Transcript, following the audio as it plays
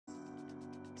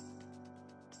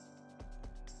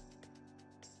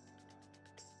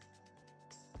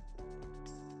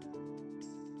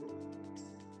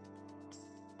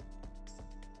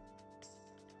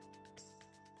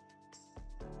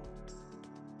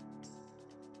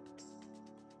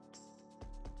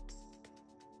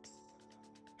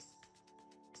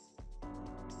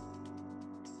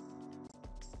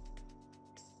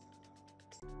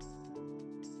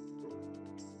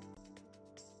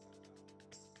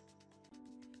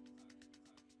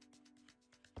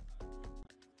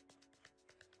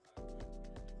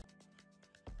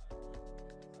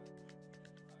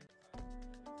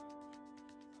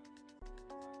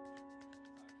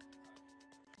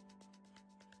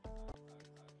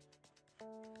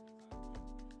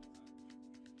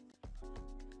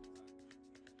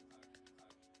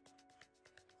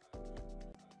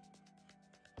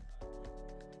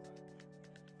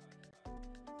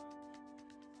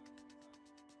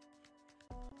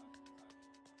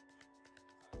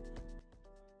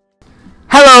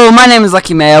Hello, my name is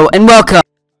Lucky Mayo, and welcome.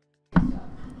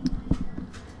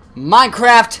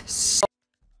 Minecraft.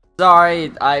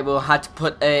 Sorry, I will have to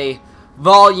put a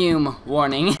volume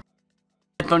warning.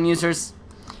 Headphone users,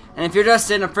 and if you're just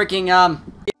in a freaking a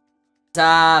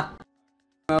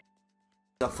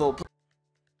full.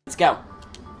 Let's go.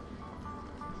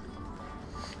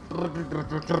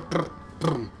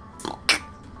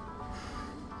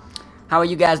 How are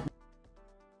you guys?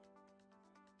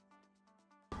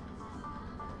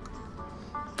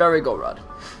 Very go rod.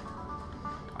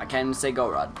 I can't even say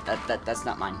go rod. That's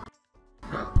not mine.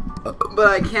 But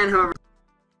I can, however.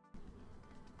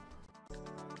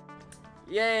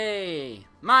 Yay!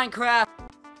 Minecraft.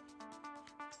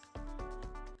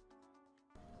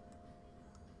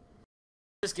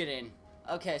 Just get in.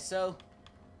 Okay, so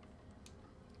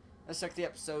let's check the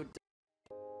episode.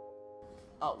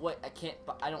 Oh wait, I can't.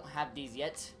 But I don't have these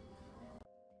yet.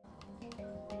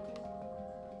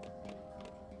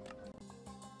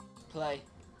 Play.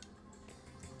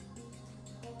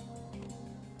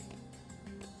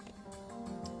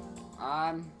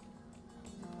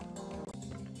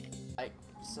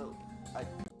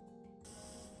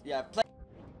 Yeah, play.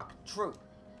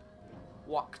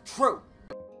 Walk true.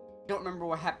 Don't remember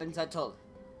what happens at all.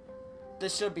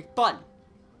 This should be fun.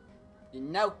 You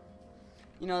know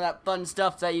that fun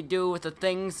stuff that you do with the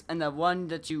things and the one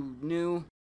that you knew.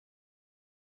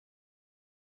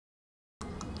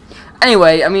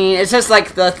 Anyway, I mean, it's just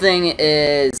like the thing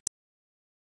is,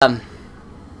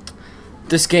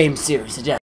 this game series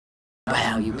suggests about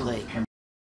how you play.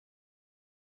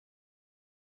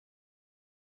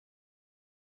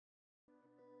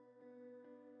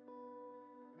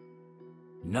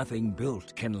 Nothing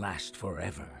built can last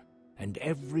forever, and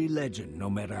every legend,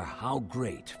 no matter how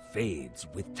great, fades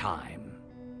with time.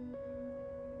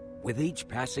 With each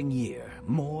passing year,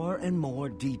 more and more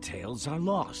details are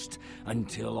lost,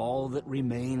 until all that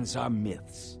remains are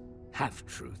myths,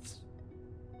 half-truths.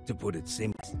 To put it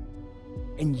simply,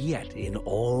 and yet in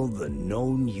all the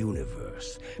known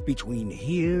universe, between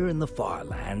here and the far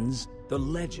lands, the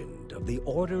legend of the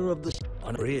Order of the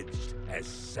unabridged as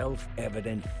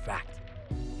self-evident fact.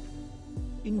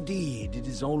 Indeed, it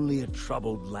is only a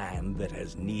troubled land that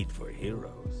has need for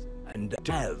heroes, and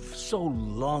have so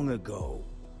long ago.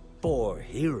 For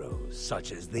heroes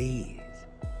such as these.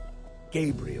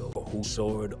 Gabriel, whose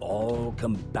sword all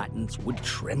combatants would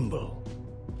tremble.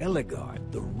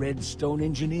 Eligard, the redstone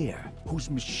engineer, whose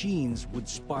machines would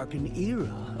spark an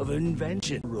era of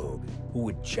invention. Rogue, who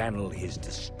would channel his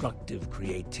destructive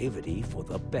creativity for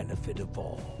the benefit of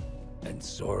all. And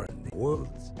Soren, the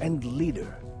world's and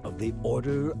leader of the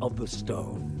Order of the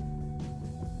Stone.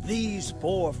 These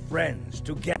four friends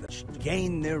together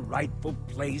gain their rightful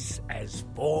place as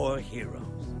four heroes.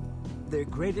 Their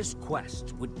greatest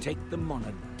quest would take them on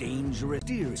a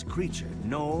dangerous creature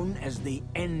known as the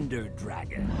Ender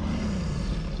Dragon.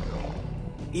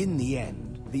 In the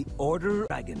end, the Order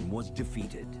Dragon was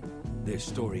defeated. Their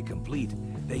story complete,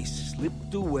 they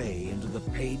slipped away into the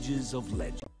pages of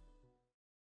legend.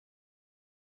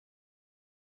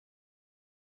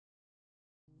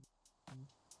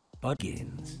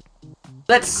 Begins.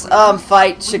 Let's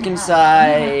fight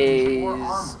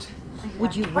chicken-sized.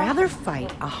 Would you rather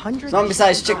fight 100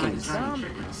 zombie-sized chickens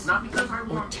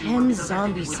or 10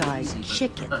 zombie-sized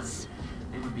chickens?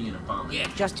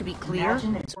 Just to be clear,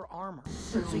 it's for armor,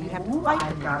 so you have to fight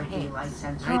with your hands.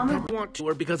 I don't want to,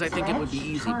 or because I think it would be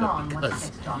easy, but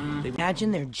because they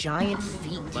imagine their giant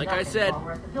feet. Like I said,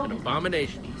 an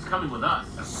abomination. He's coming with us.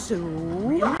 So,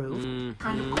 and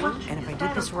if I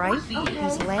did this right,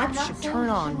 these lamps should turn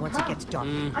on once it gets dark.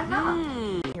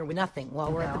 Here with nothing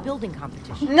while we're at the building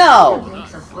competition. No!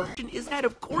 Is that?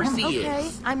 Of course he is.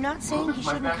 Okay, I'm not saying he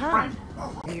shouldn't come.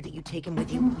 Weird that you take him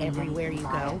with you everywhere you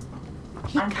go.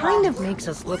 He kind of makes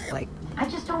us look like, I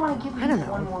just don't want to give you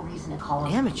one more reason to call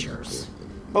us amateurs.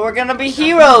 But we're gonna be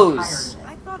heroes!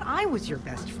 I thought I was your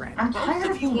best friend. I'm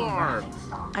tired of you being are.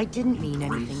 I didn't mean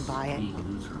anything by it.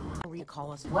 What do you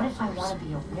call us? What if I want to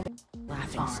be a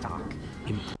laughing stock?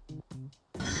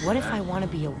 What if I want to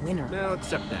be a winner? No,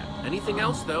 accept that. Anything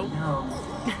else, though? You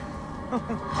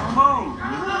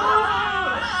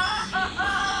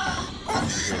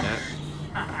hear that?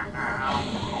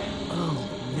 Oh,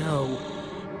 no.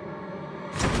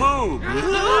 Move!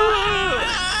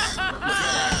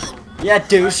 Yeah,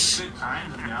 douche. You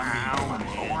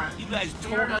guys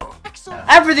told us.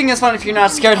 Everything is fun if you're not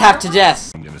scared half to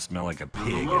death. I'm gonna smell like a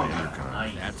pig at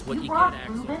Intercon. That's what you get,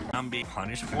 Axel. I'm being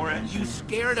punished for it? You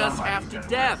scared us half to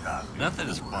death. Nothing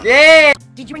is fun. Yeah!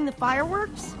 Did you bring the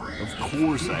fireworks? Of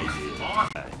course I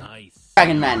did. Nice.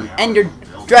 Dragon Man.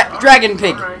 Dragon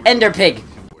Pig. Ender Pig.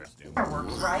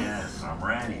 Yes, I'm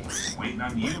ready. Waiting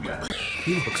on you guys.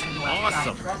 He looks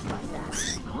awesome.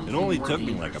 It only took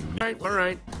me like a minute. All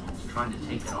right. Trying to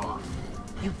take it off.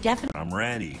 You definitely. I'm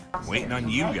ready. Waiting on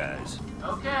you guys.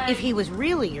 If he was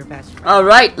really your best friend.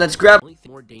 Alright, let's grab. Only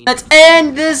thing more dangerous. Let's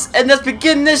end this and let's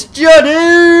begin this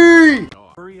journey!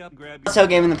 Hurry up, grab your Telltale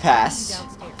game in the past.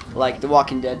 Like The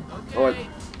Walking Dead. Or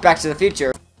Back to the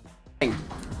Future. Gabriel,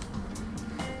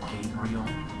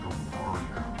 the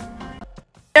warrior.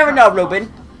 Never know,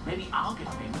 Ruben. Maybe I'll get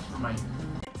famous for my...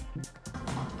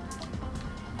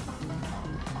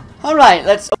 Alright,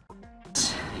 let's.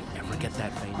 Ever get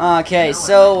that famous? Okay,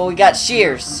 so we got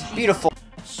shears. Beautiful.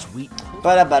 Sweet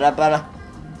Bada.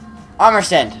 Armor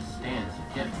stand. Stands to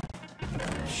get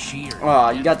sheer. Oh,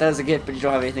 you got that as a gift, but you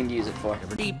don't have anything to use it for.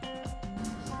 Deep.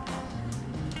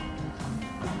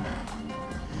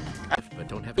 But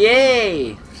don't have.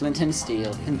 Yay! Flint and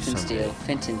steel. Flint and steel.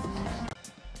 Fenton.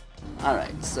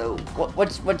 Alright, so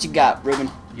what you got, Ruben?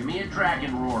 Give me a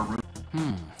dragon roar,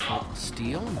 Ruben.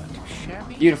 Steel, not too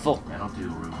shabby. Beautiful. That'll do,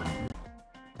 Ruben.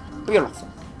 Beautiful.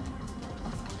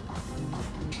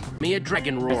 Me a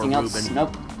dragon roar, Anything else? Ruben.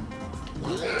 Nope.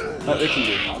 But we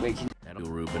can do. We can. That'll do,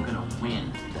 Ruben. We're gonna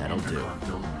win. That'll do.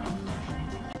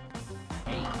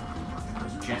 Hey,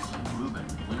 there's Jesse and Ruben,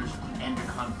 winners of the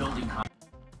ENDER building competition.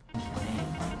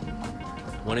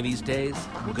 One of these days,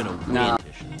 we're gonna win. No.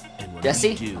 And when Jesse?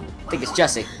 we do, I think it's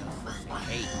Jesse.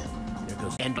 hey, there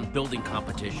goes ENDER building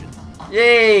competition.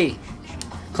 Yay!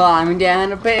 Climbing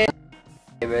down a pig.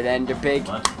 Favorite Ender Pig.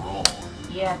 Let's roll.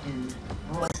 Yeah, dude.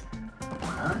 I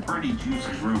heard a pretty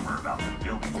juicy rumor about the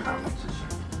building competition.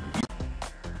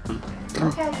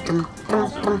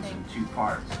 Also, it's in two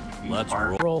parts. Each Let's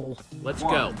part- Roll. Let's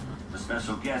One, go. the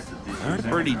special guest at this That's year's a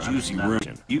pretty ENDER juicy is room.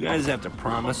 You guys have to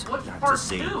promise What's not to part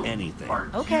say two? anything.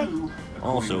 Part Okay. two,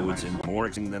 Also, it's in more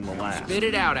exciting than the last. Spit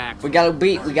it out, Axel. We gotta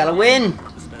beat. We gotta win.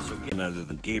 The special guest, other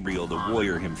than Gabriel the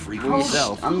warrior him freaking Oh,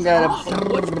 himself. I'm gonna.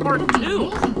 What's part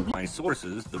two? My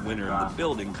sources, the winner of the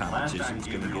building competition is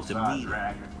gonna get to meet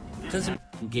him. Doesn't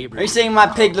Are Gabriel? you saying my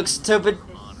pig looks stupid?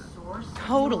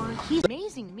 Totally. He's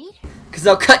amazing to meet him. Cause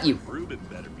I'll cut you. Ruben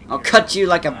better be I'll cut you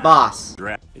like a boss.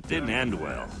 careful. It didn't end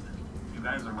well. You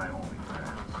guys are my only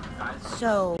friends.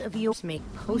 So, if you make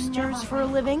posters for a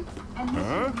living?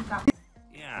 Huh?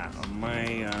 Yeah,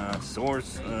 my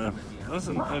source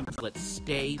doesn't. Let's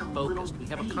stay focused. We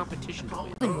have a competition to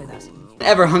win. With us.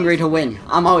 Ever hungry to win.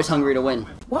 I'm always hungry to win.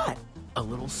 What? A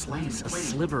little slice, a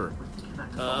sliver,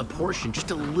 a portion,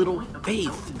 just a little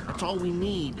faith. That's all we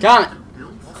need. Damn it.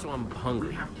 Also, I'm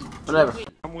hungry. Whatever.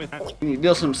 I'm with. You need to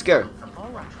build some skirt.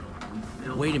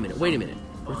 Wait a minute.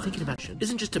 We're thinking about shit.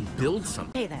 Isn't just to build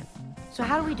something. Okay then. So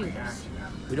how do we do this?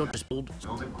 We don't just build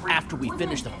after we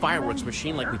finish the fireworks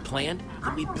machine like we planned.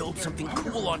 Then we build something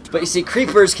cool on top. But you see,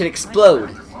 creepers can explode.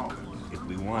 If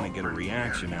we want to get a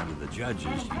reaction out of the judges,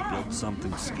 you build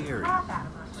something scary.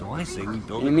 So I say we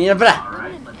build. You mean a blah.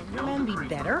 Endermen be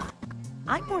better?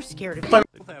 I'm more scared of They both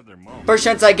have their moments. First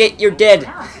chance I get, you're dead.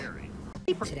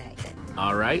 paper today.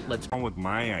 All right, let's. Wrong with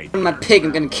my idea. My pig,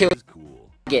 I'm gonna kill It's cool.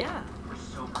 it.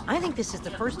 I think this is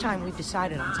the first time we've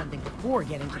decided on something before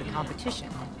getting to the competition.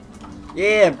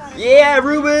 Yeah,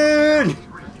 Ruben!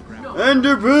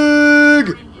 Ender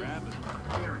Pig!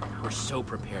 We're so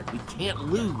prepared. We can't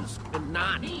lose. We're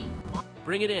not.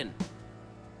 Bring it in.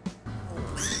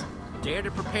 Dare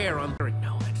to prepare on.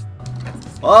 No,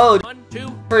 that's Oh, 1,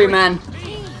 2, free man.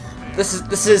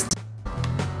 This is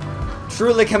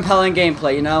truly compelling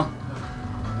gameplay, you know?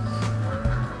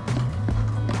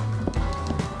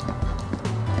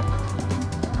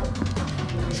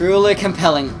 Truly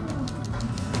compelling.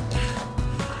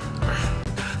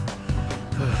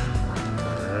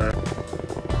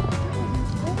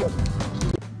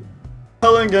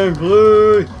 Compelling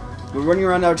gameplay. We're running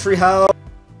around our treehouse.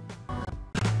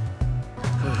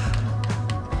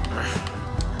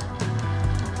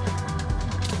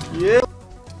 Yeah.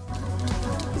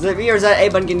 Is that me or is that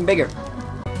A-Bun getting bigger?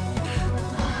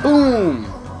 Boom!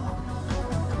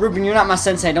 Ruben, you're not my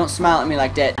sensei. Don't smile at me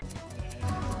like that.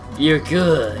 You're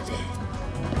good.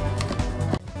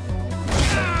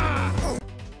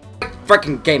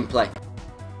 freaking gameplay.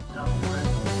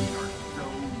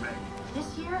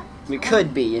 This year, We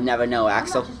could be. You never know,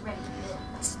 Axel.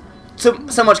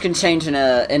 So much can change in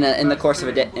the course of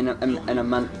a day, in a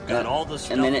month,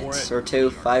 a minute or two,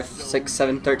 5, 6,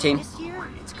 7, 13. This year,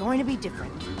 it's going to be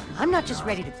different. I'm not just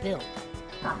ready to build.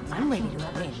 I'm ready to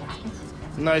win.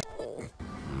 Nice.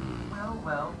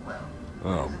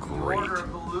 Oh, great.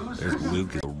 There's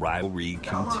Lucas. The rivalry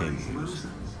continues.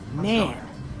 Man,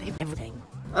 they've everything.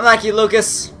 Unlike you,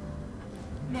 Lucas.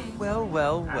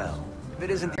 Well. If it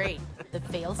isn't Great. The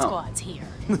fail squad's here.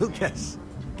 Lucas,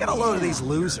 get a load of these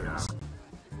losers.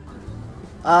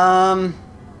 so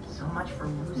much for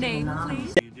losing. Name,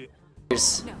 anonymous.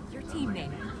 please. No, your team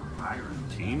name.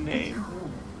 Team name.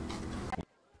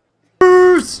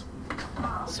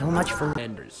 So much for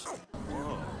Enders.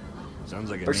 Sounds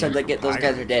like a First time name I get for those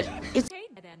guys are dead. It's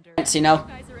Thanks, you know.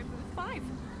 You guys are in booth 5.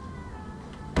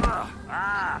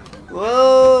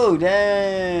 Whoa,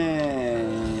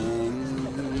 dang.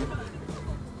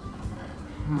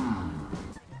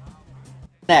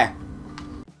 There.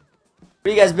 What are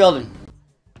you guys building?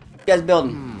 What are you guys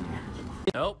building?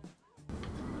 Nope.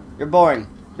 You're boring.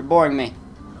 You're boring me.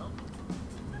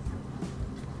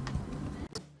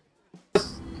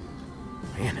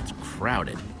 Man, it's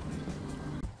crowded.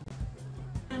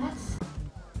 That's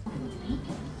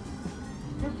beacon.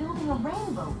 They're building a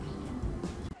rainbow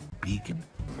beacon. Beacon.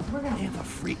 We're gonna They have a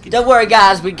freaking. Don't worry,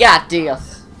 guys. We got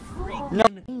this. No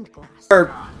stained glass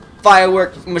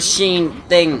firework machine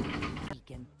thing.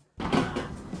 beacon.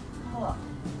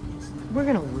 We're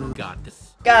gonna lose. Got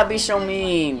this. Gotta be so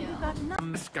mean.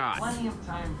 Scott.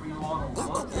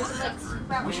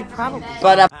 We should probably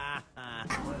But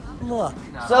look.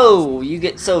 so you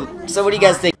get so what do you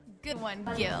guys think? Good one,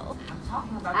 Gil.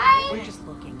 We're just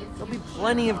looking. There'll be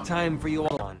plenty of time for you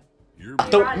all on. You're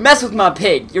Don't mess with my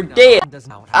pig. You're dead.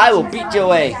 I will beat your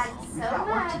way.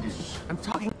 I'm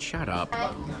talking. Shut up.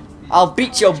 I'll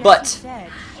beat your butt. Said,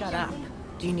 shut up.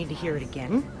 Do you need to hear it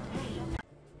again?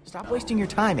 Stop wasting your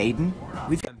time, Aiden.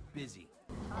 We've been busy.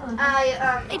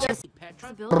 They just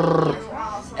building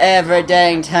you. Every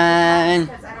dang time.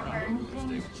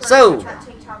 So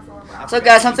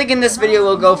guys, I'm thinking this video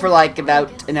will go for like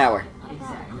about an hour.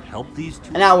 help these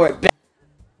two. An hour.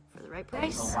 For the right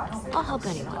price, I'll help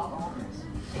anyone.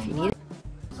 If you need it.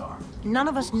 None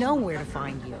of us know where to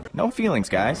find you. No feelings,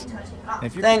 guys.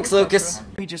 If you're Thanks, Lucas.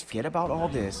 we just forget about all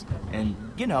this and,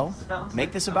 you know,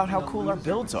 make this about how cool our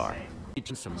builds are.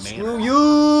 Teaching some Screw manners.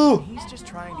 you. He's just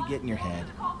trying to get in your head.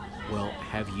 Well,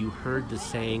 have you heard the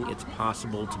saying, it's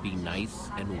possible to be nice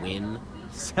and win?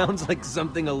 Sounds like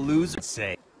something a loser would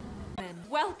say.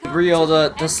 Welcome. Real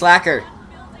the slacker.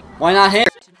 Why not him?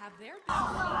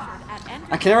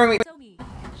 I can never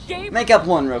make up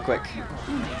one real quick.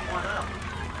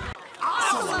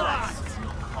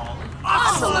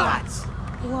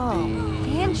 Whoa.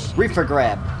 Handshake. Reefer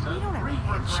grab. You don't have a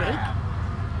handshake.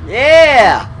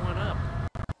 Yeah. One up.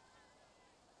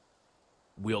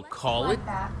 We'll call it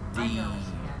the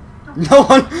No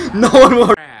one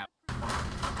will. crab.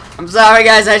 I'm sorry,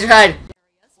 guys. I tried.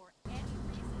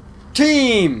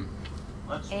 Team.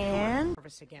 And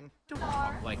nervous again.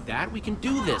 Like that, we can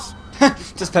do this.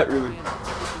 Just pet Ruben.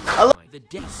 The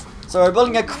desk. So we're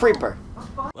building a creeper.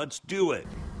 Let's do it.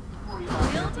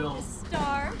 Building the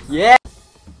star. Yeah.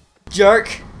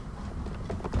 Jerk.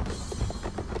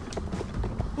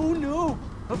 Oh no!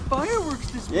 A fireworks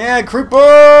display! Yeah, creeper.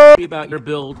 Worry about your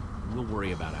build. We'll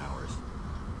worry about ours.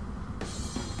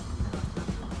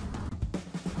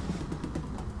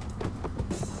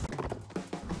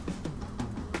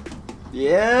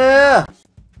 Yeah.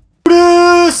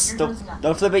 Bruce.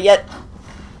 Don't flip it yet.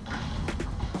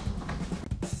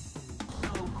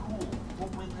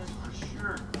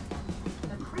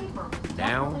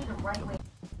 Now,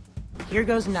 Here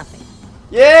goes nothing.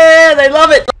 Yeah, they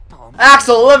love it.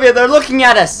 Axel, Olivia, they're looking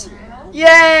at us.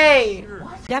 Yay.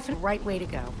 Definite right way to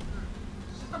go.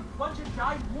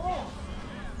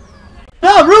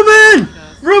 No, Ruben.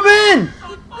 Ruben.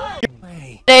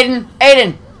 Hey, Aiden.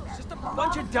 Aiden. it's just a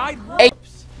bunch of died Hey.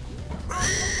 wolves.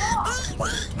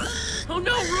 oh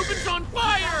no, Ruben's on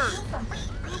fire!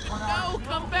 Ruben, no,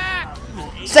 come back!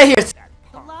 Stay here.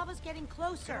 The lava's getting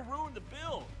closer. Ruin the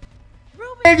build.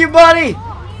 Save your buddy.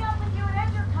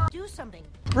 Do something.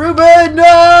 Ruben,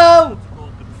 no.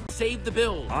 Save the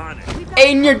build. On it.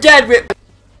 Aiden, you're dead.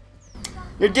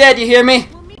 You're dead. You hear me?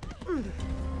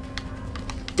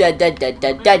 Dead, dead, dead,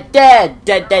 dead, dead, dead,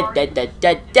 dead, dead, dead, dead,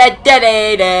 dead, dead,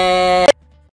 dead, dead.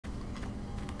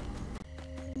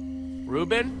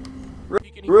 Ruben?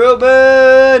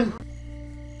 Ruben.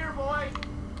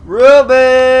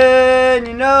 Ruben.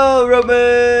 You know,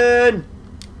 Ruben.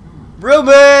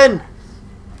 Ruben.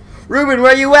 Ruben,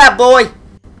 where you at, boy?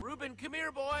 Ruben, come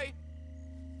here, boy.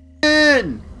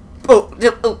 Ruben! Oh, But I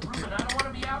don't want to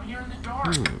be out here in the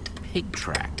dark. Pig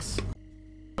tracks.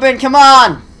 Ruben, come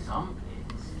on! Some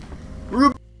pigs.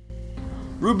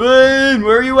 Ruben,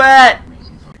 where you at?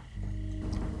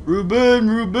 Ruben,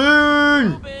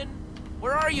 Ruben! Ruben,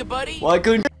 where are you, buddy? Why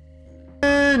couldn't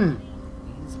Ruben?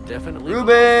 He's definitely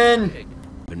Ruben! pig.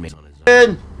 Been made on his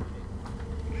own.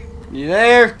 Ruben! You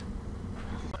there?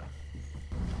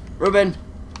 Ruben!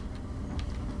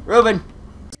 Ruben!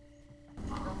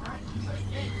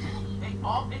 Hey,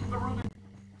 all pigs but Ruben.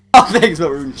 Oh, thanks,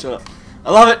 but Ruben, shut up.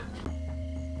 I love it!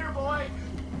 Here, boy.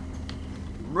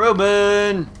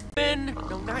 Ruben! Ruben!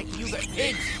 No, not you, but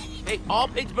pigs. Hey, all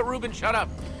pigs but Ruben, shut up.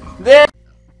 There!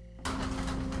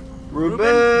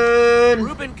 Ruben!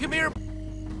 Ruben, come here.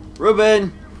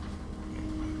 Ruben!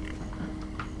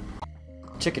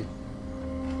 Chicken.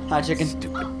 Hi, chicken.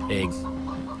 Stupid pigs.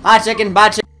 Hi, chicken. Bye,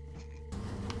 chicken.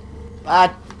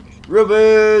 Bye.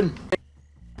 Ruben!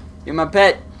 You're my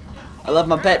pet. I love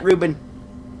my pet, Ruben.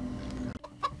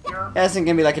 Yeah, this ain't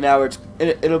gonna be like an hour.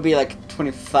 It'll be like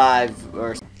 25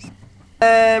 or...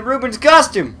 Ruben's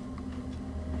costume!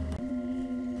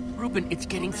 Ruben, it's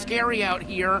getting scary out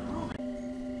here.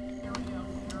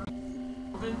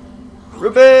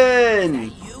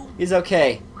 Ruben! You? He's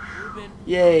okay. Ruben,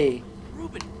 Yay.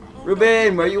 Ruben. Oh,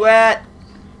 Ruben, where you at?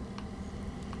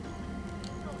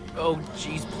 Oh,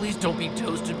 jeez, please don't be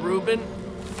toasted, Ruben.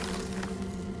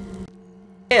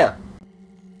 Yeah.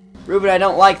 Ruben, I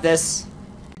don't like this.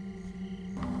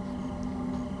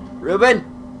 Ruben?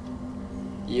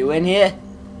 You in here?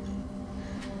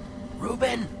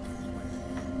 Ruben!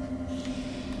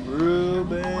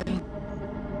 Ruben?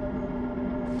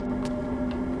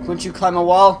 Couldn't you climb a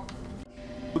wall?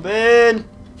 Ruben!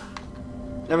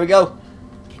 There we go.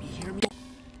 Can you hear me?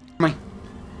 Come on.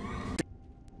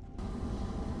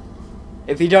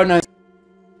 If you don't know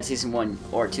season 1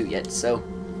 or 2 yet, so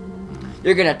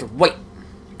you're gonna have to wait.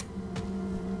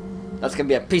 That's gonna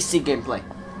be a PC gameplay.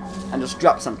 And just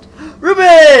drop something.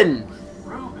 Ruben!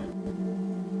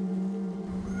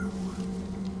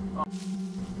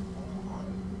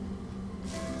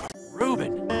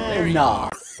 Ruben! There you Nah.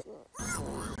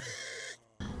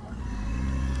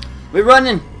 We're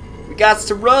running. We got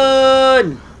to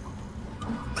run.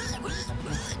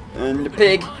 And the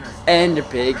pig. And the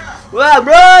pig. Wow,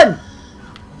 run!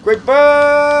 Great bird!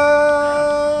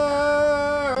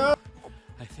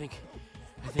 I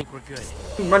think we're good.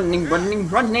 Running, running,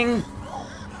 running.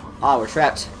 Oh, we're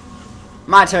trapped.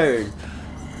 My turn.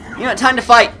 You know, time to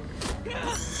fight.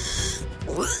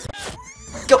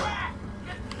 Go.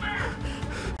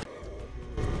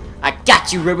 I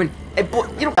got you, Ruben. Hey, boy,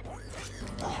 you don't.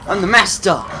 I'm the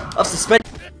master of suspense.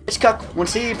 Hitchcock,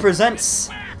 once he presents,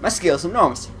 my skills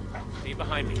enormous. Stay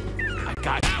behind me. I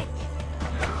got you.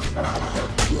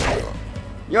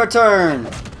 Your turn.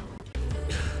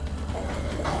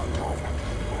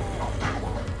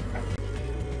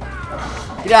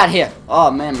 Get out of here.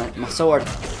 Oh man, my sword.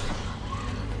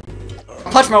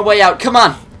 Punch my way out. Come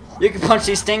on. You can punch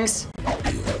these things.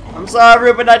 I'm sorry,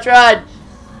 Ruben. I tried.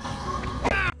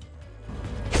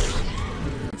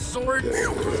 Sword.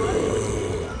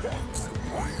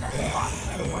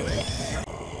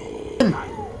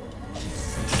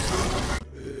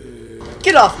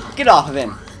 Get off of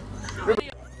him.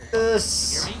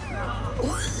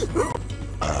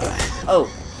 Oh,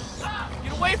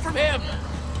 Get away from him!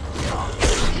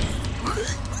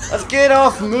 let's get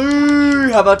off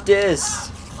me. How about this?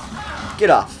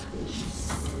 Get off.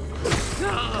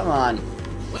 Come on.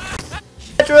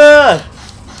 Petra!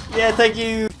 Yeah, thank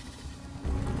you.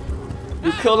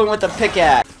 You killed him with a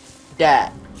pickaxe.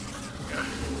 That's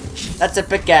a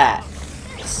pickaxe.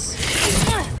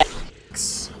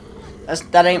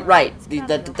 That ain't right. The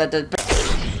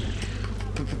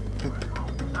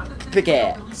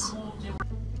pickaxe.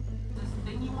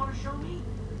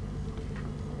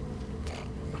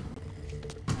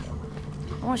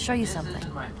 I want to show you something.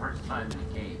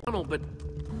 Donald, but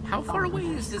how far away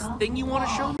is this thing you want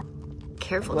to show me?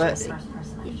 Careful, What? Jesse.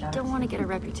 You don't want to get a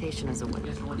reputation as a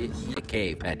winner. It's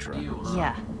okay, Petra.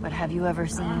 Yeah, but have you ever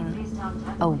seen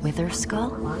a wither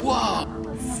skull?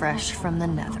 Whoa! Fresh from the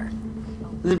nether.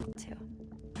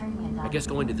 I guess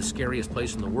going to the scariest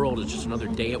place in the world is just another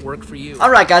day at work for you.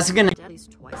 Alright guys, we're gonna... Daddy's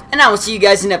twice. And I will see you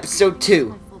guys in episode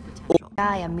 2.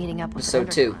 Guy I'm meeting up with.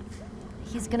 Episode 2.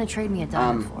 He's gonna trade me a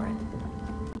diamond for it.